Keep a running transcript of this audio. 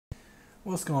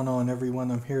What's going on,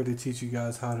 everyone? I'm here to teach you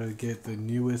guys how to get the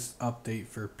newest update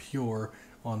for Pure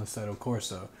on Assetto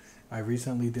Corsa. I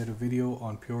recently did a video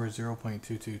on Pure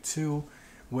 0.222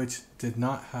 which did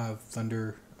not have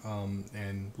thunder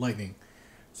and lightning.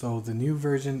 So the new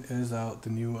version is out, the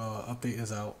new update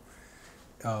is out,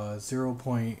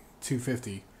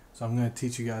 0.250. So I'm going to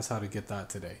teach you guys how to get that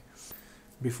today.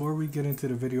 Before we get into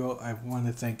the video, I want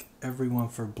to thank everyone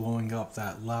for blowing up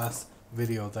that last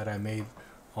video that I made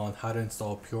on how to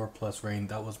install Pure Plus Rain.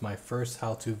 That was my first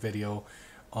how-to video.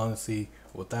 Honestly,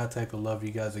 with that type of love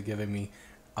you guys are giving me,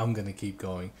 I'm gonna keep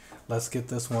going. Let's get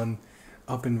this one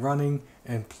up and running,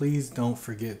 and please don't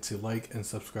forget to like and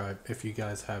subscribe. If you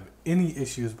guys have any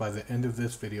issues by the end of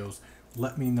this videos,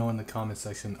 let me know in the comment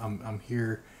section. I'm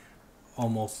here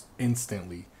almost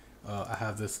instantly. I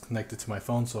have this connected to my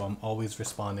phone, so I'm always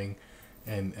responding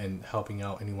and helping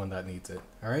out anyone that needs it.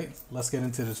 Alright, let's get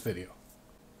into this video.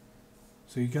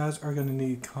 So you guys are going to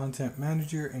need Content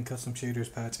Manager and Custom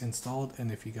Shaders patch installed,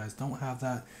 and if you guys don't have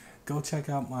that, go check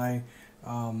out my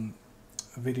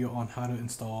video on how to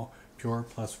install Pure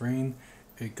Plus Rain.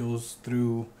 It goes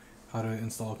through how to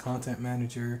install Content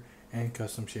Manager and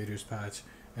Custom Shaders patch,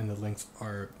 and the links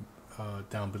are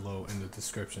down below in the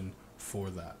description for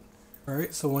that.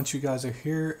 Alright, so once you guys are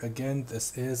here, again,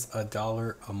 this is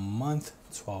 $1 a month,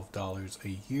 $12 a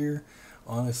year.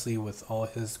 Honestly, with all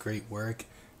his great work,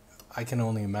 I can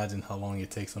only imagine how long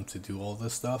it takes him to do all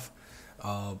this stuff,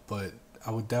 but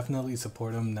I would definitely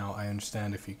support him. Now, I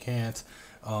understand if you can't,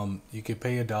 you could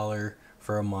pay $1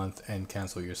 for a month and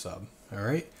cancel your sub. All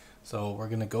right, so we're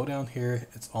gonna go down here.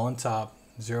 It's on top,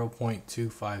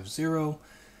 0.250,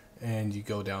 and you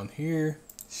go down here,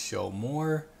 show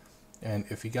more, and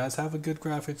if you guys have a good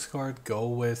graphics card, go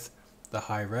with the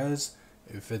high res.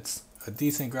 If it's a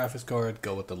decent graphics card,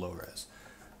 go with the low res.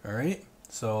 All right.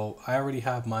 So I already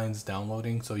have mine's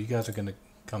downloading, so you guys are gonna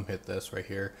come hit this right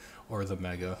here or the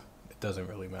mega. It doesn't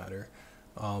really matter.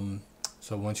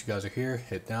 So once you guys are here,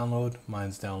 hit download.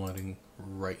 Mine's downloading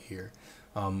right here.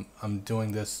 I'm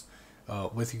doing this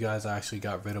with you guys. I actually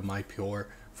got rid of my Pure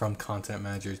from Content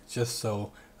Manager just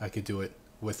so I could do it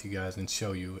with you guys and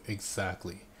show you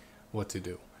exactly what to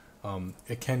do.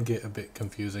 It can get a bit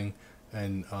confusing,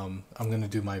 and I'm gonna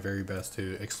do my very best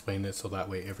to explain it so that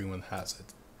way everyone has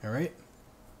it. All right.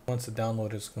 Once the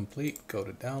download is complete, go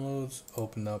to downloads,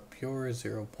 open up Pure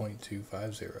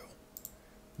 0.250.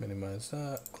 Minimize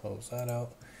that, close that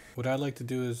out. What I like to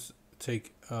do is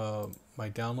take my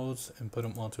downloads and put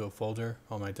them onto a folder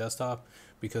on my desktop,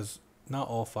 because not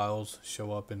all files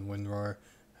show up in WinRAR,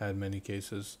 had many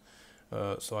cases,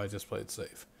 so I just play it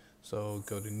safe. So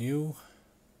go to new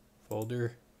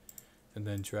folder and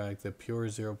then drag the Pure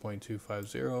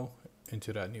 0.250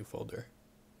 into that new folder.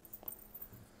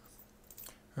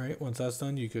 Alright, once that's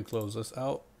done, you could close this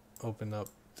out, open up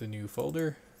the new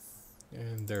folder,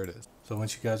 and there it is. So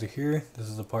once you guys are here, this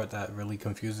is the part that really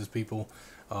confuses people.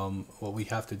 What we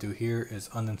have to do here is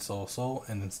uninstall Soul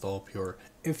and install Pure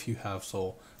if you have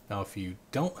Soul. Now if you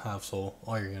don't have Soul,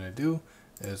 all you're going to do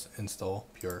is install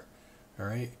Pure.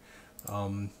 Alright,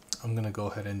 I'm going to go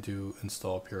ahead and do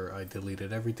install Pure. I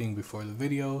deleted everything before the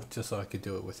video just so I could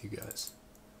do it with you guys.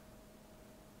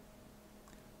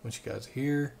 Once you guys are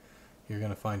here, you're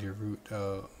going to find your root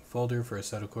folder for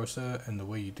Assetto Corsa, and the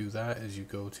way you do that is you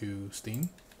go to Steam,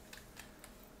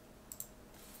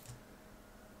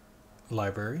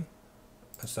 Library,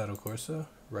 Assetto Corsa,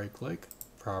 right click,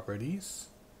 Properties,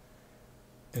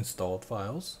 Installed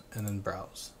Files, and then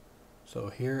Browse. So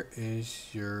here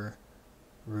is your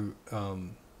root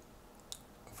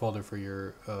folder for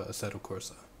your Assetto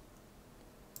Corsa.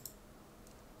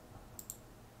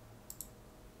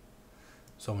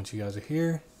 So once you guys are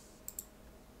here,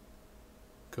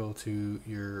 go to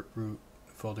your root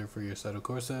folder for your Assetto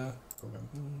Corsa, Program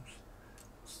Tools,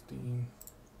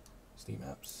 Steam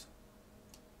Apps,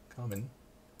 Common,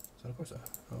 Assetto Corsa.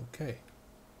 Okay,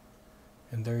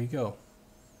 and there you go.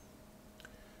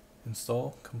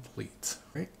 Install complete.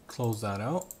 Great. Close that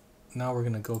out. Now we're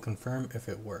gonna go confirm if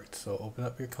it worked. So open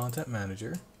up your Content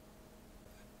Manager,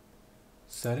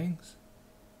 Settings,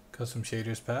 Custom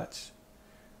Shaders Patch,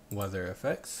 Weather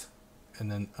Effects, and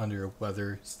then under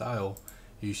Weather Style,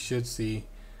 you should see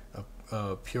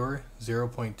a Pure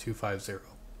 0.250.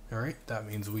 Alright, that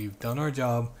means we've done our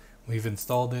job, we've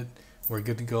installed it, we're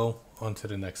good to go on to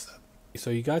the next step.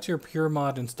 So you got your Pure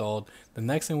mod installed. The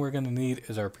next thing we're going to need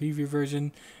is our preview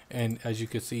version, and as you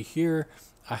can see here,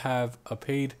 I have a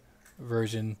paid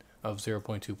version of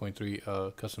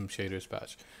 0.2.3 custom shaders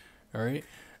patch. Alright,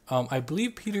 I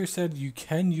believe Peter said you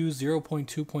can use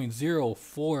 0.2.0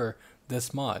 for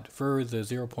this mod, for the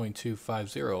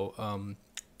 0.250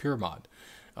 Pure mod.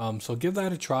 So give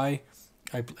that a try.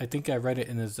 I think I read it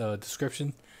in his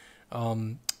description.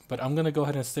 But I'm going to go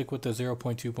ahead and stick with the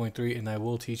 0.2.3, and I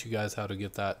will teach you guys how to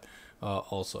get that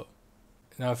also.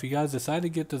 Now, if you guys decide to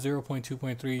get the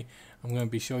 0.2.3, I'm going to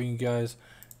be showing you guys.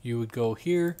 You would go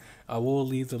here. I will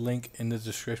leave the link in the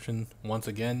description once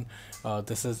again.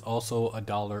 This is also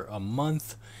 $1 a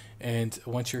month. And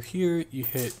once you're here, you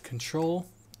hit Control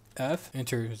F,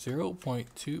 enter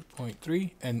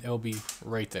 0.2.3, and it'll be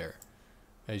right there,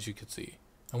 as you can see.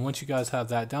 And once you guys have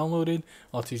that downloaded,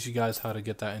 I'll teach you guys how to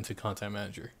get that into Content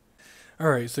Manager.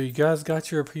 Alright, so you guys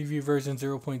got your preview version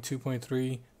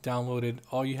 0.2.3 downloaded.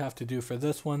 All you have to do for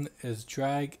this one is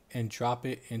drag and drop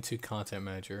it into Content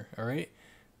Manager. Alright,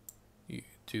 you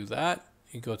do that,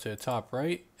 you go to the top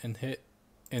right and hit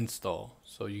install.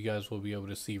 So you guys will be able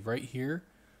to see right here,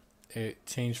 it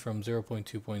changed from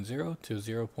 0.2.0 to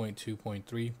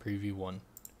 0.2.3 preview 1.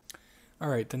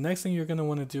 Alright, the next thing you're going to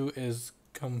want to do is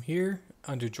come here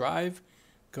under drive,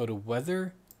 go to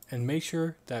weather, and make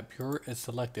sure that pure is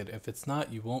selected. If it's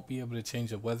not, you won't be able to change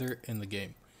the weather in the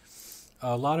game.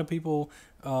 A lot of people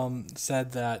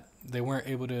said that they weren't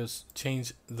able to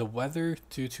change the weather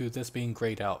due to this being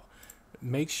grayed out.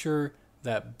 Make sure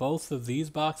that both of these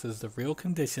boxes, the real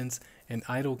conditions and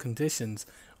idle conditions,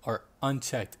 are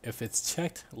unchecked. If it's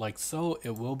checked like so,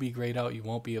 it will be grayed out. You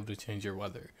won't be able to change your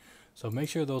weather. So make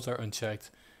sure those are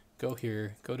unchecked. Go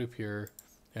here, go to pure,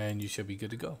 and you should be good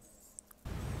to go.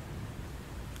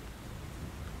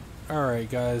 Alright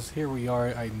guys, here we are.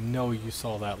 I know you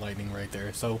saw that lightning right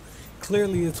there. So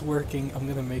clearly it's working. I'm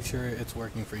going to make sure it's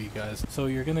working for you guys. So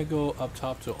you're going to go up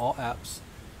top to all apps.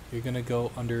 You're going to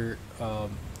go under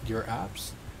your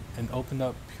apps and open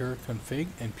up Pure Config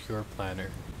and Pure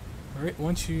Planner. Alright,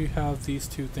 once you have these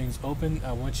two things open,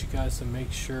 I want you guys to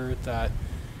make sure that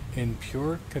in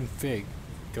Pure Config,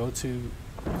 go to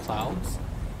Clouds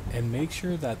and make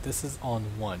sure that this is on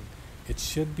 1. It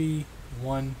should be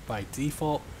 1 by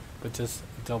default, but just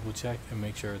double check and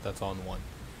make sure that's on 1.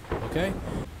 Okay,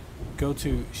 go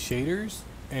to shaders,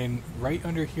 and right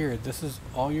under here, this is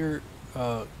all your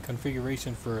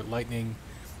configuration for lightning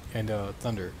and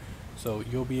thunder. So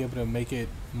you'll be able to make it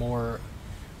more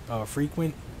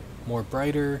frequent, more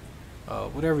brighter,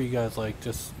 whatever you guys like.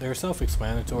 Just they're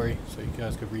self-explanatory, so you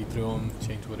guys could read through them,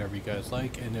 change whatever you guys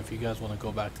like, and if you guys want to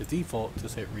go back to default,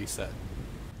 just hit reset.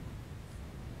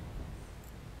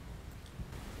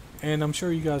 And I'm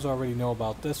sure you guys already know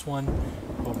about this one.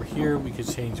 Over here we could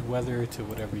change weather to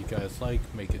whatever you guys like,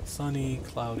 make it sunny,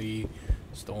 cloudy,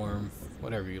 storm,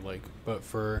 whatever you like. But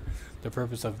for the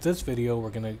purpose of this video,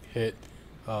 we're gonna hit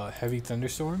heavy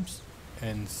thunderstorms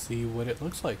and see what it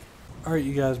looks like. Alright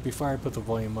you guys, before I put the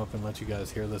volume up and let you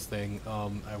guys hear this thing,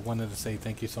 I wanted to say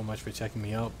thank you so much for checking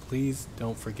me out. Please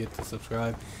don't forget to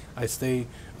subscribe. I stay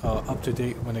up to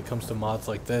date when it comes to mods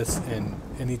like this and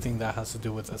anything that has to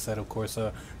do with Assetto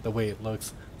Corsa, the way it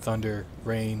looks, thunder,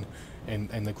 rain,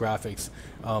 and the graphics.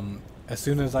 As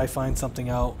soon as I find something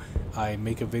out, I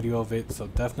make a video of it, so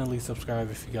definitely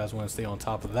subscribe if you guys want to stay on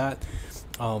top of that.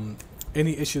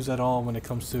 Any issues at all when it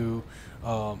comes to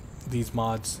these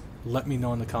mods, let me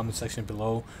know in the comment section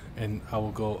below, and I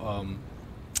will go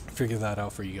figure that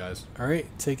out for you guys. Alright,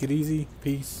 take it easy.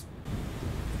 Peace.